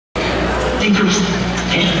Thank you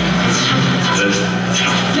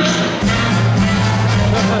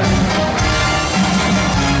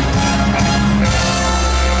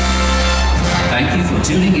for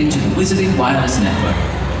tuning into the Wizarding Wireless Network.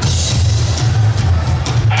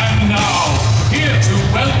 And now, here to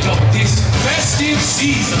welcome this festive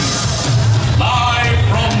season, live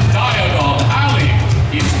from Diagon Alley,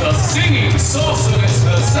 is the singing sorceress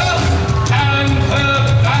herself and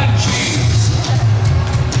her Banshees.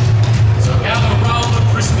 So gather round the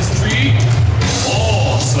Christmas tree,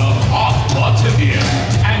 pour some hot water beer,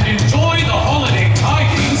 and enjoy the holiday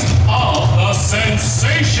tidings of the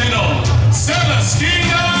sensational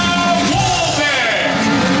Celestina Warbeck!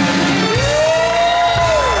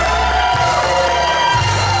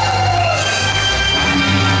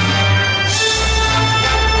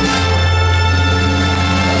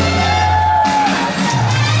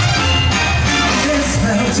 This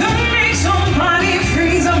felt to make somebody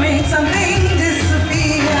freeze or make something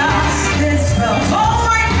disappear. This felt all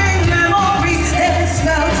my big memories. This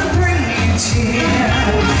felt to bring you cheer.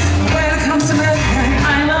 When it comes to mankind, I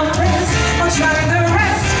love this. I'll try the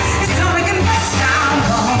rest. It's time we can bust down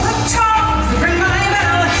all the charms that ring my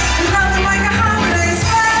bell. There's nothing like a holiday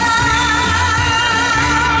spell.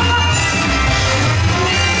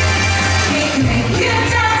 It can make you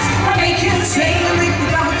dance or make you sing and make the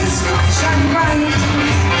darkest sky shine bright.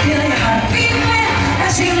 Feel your heart beating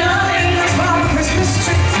as you know that's why the Christmas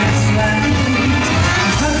tree is light.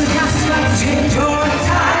 Some of the gas is about to change your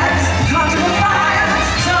tire. Caught in the fire,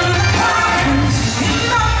 some of the fire.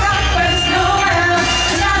 Knocked out by the snow now.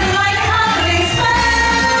 There's nothing like a holiday spell.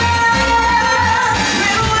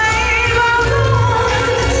 Little way goes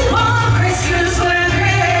on Christmas with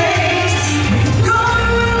grace. We're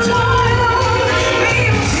going to we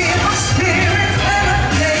will feel our spirits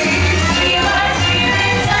elevate. Feel our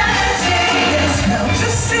spirits elevate. This spell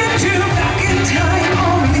just send you back in time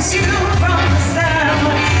or release you from the sound.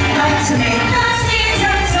 Like to make the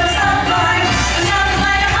season so sublime. Nothing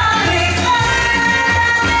like a holiday spell.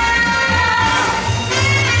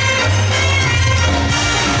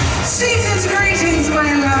 Season's greetings,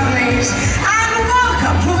 my lovelies, and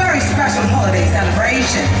welcome to a very special holiday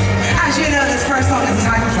celebration. As you know, this first song is the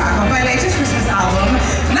title track of my latest Christmas album,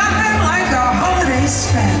 Nothing Like a Holiday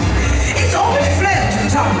Spell. It's already flown to the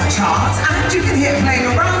top of the charts, and you can hear it playing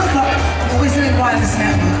around the clock on the Wizarding Wireless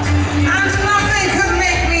Network. And nothing could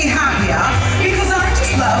make me happier, because I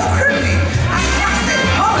just love crooning and classic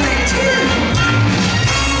holiday tunes.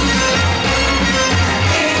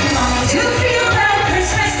 To feel that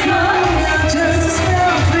Christmas love, not just a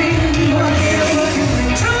spell free. We're here looking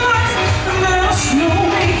into life, the metal snow,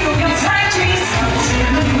 make your tight dreams come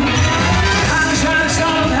true. I'm trying to show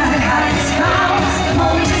that happiness now, the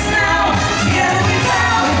moment is now. Together we go,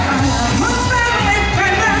 who's better than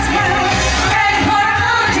friends as well? Ready for a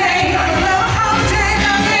holiday, I love a holiday,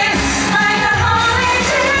 nothing like a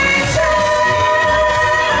holiday spell.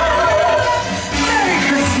 Merry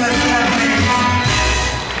Christmas, lovelies.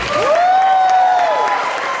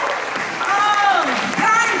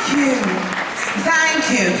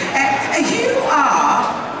 Thank you. You are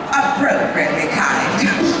appropriately kind.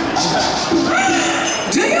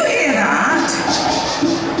 Do you hear that?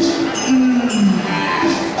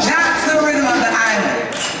 That's the rhythm of the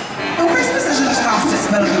island. Well, Christmas isn't just fastest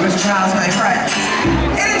spell of the British Isles, my friends.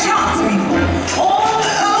 It enchants people all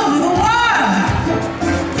over the world.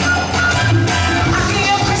 I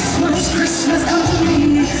hear Christmas, Christmas come to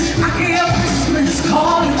me. I hear Christmas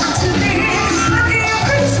calling to me. I hear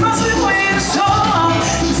Christmas we wait so long.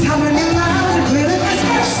 It's happening magic with a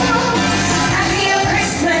Christmas song. I hear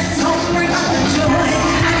Christmas song bring up the joy.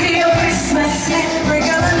 I hear Christmas bring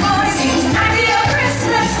up the voices. I hear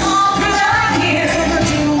Christmas all through the year. The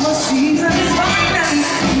jingle season is finally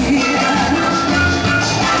here.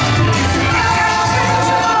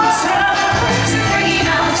 Bringing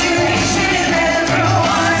out jubilation in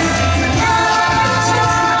everyone.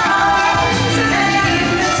 To many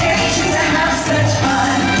invitations to have such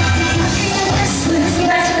fun. I feel Christmas,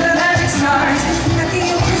 magic the magic stars. I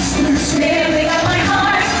feel Christmas filling up my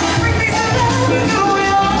heart. Bring me some love with the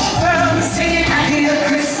real world. Singing I feel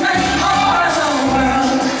Christmas all over the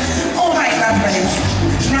world. All right, lovelies.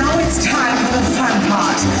 Now it's time for the fun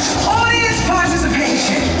part. Audience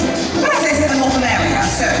participation. But as they say, the more the merrier.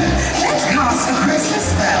 So let's cast a Christmas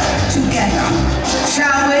spell together.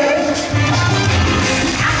 Shall we?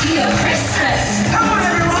 I feel Christmas. Come on,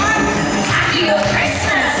 everyone. I feel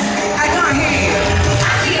Christmas. I can't hear you.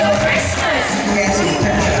 I feel Christmas. Yes, you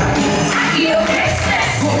can. I feel Christmas.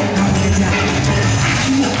 Oh, no, get down. I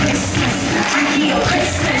feel Christmas. I feel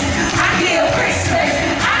Christmas. I feel Christmas.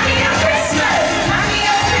 I feel Christmas. I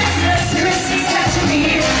feel Christmas.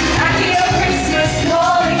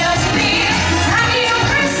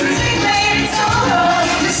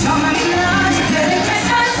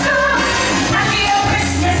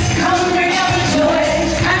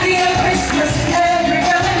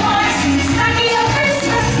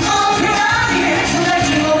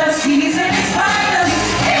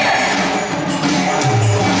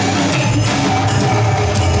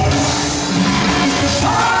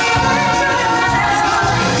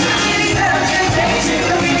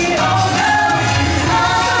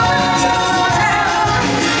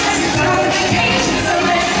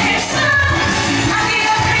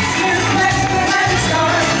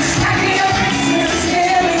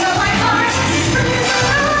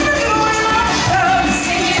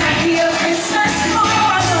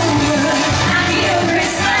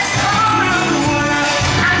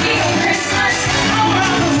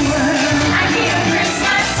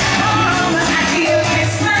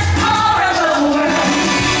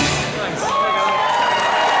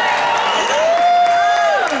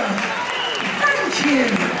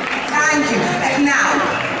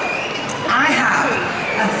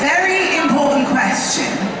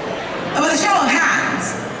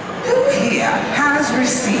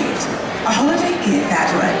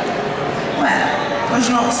 was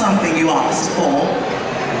not something you asked for,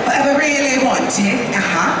 but ever really wanted.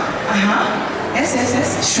 Yes, yes,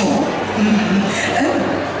 yes, sure. Really?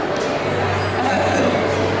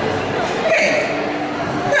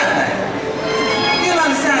 Well then, you'll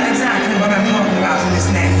understand exactly what I'm talking about in this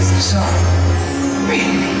next song.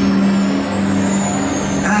 Really?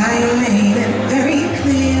 I made it very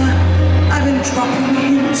clear, I've been dropping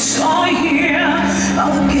hints all year of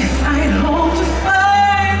the gift I hope to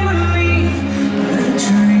find beneath the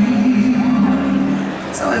tree.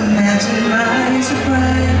 So imagine my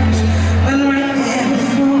surprise when right there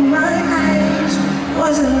before my eyes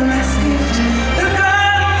was the last gift the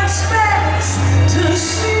girl expects to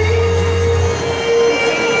see.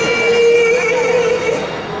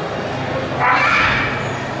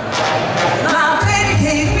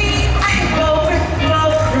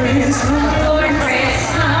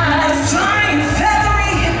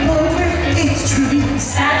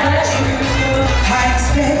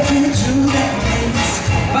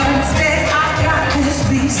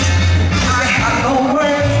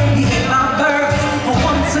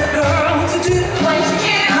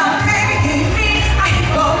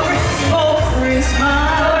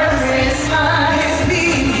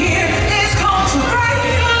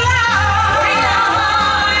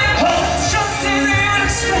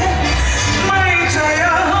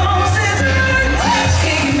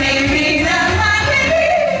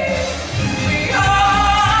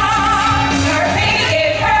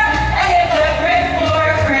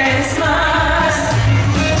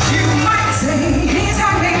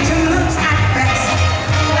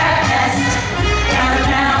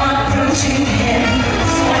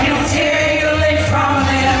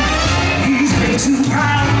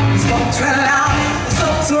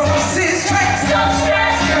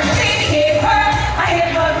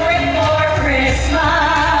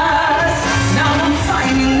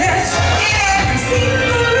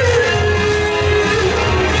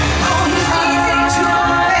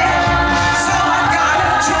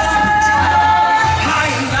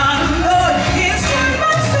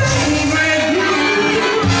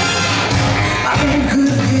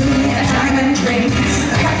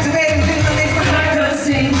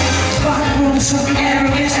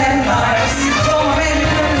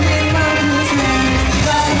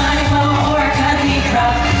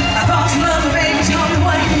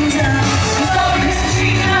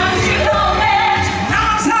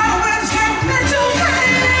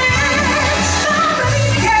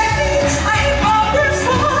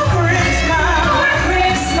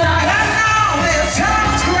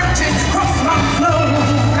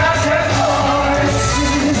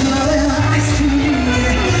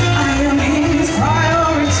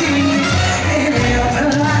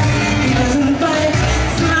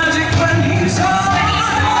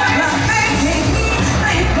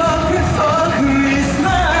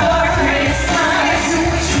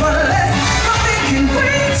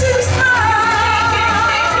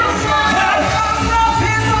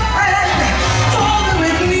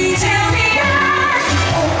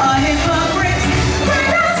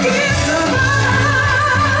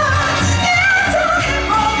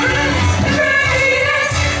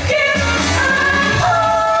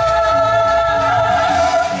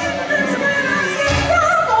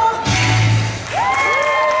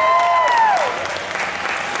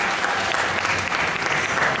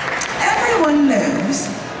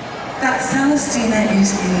 That Celestina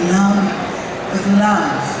is in love with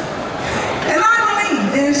love. And I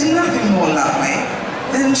believe there's nothing more lovely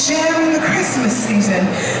than sharing the Christmas season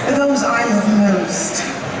with those I love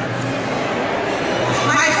most.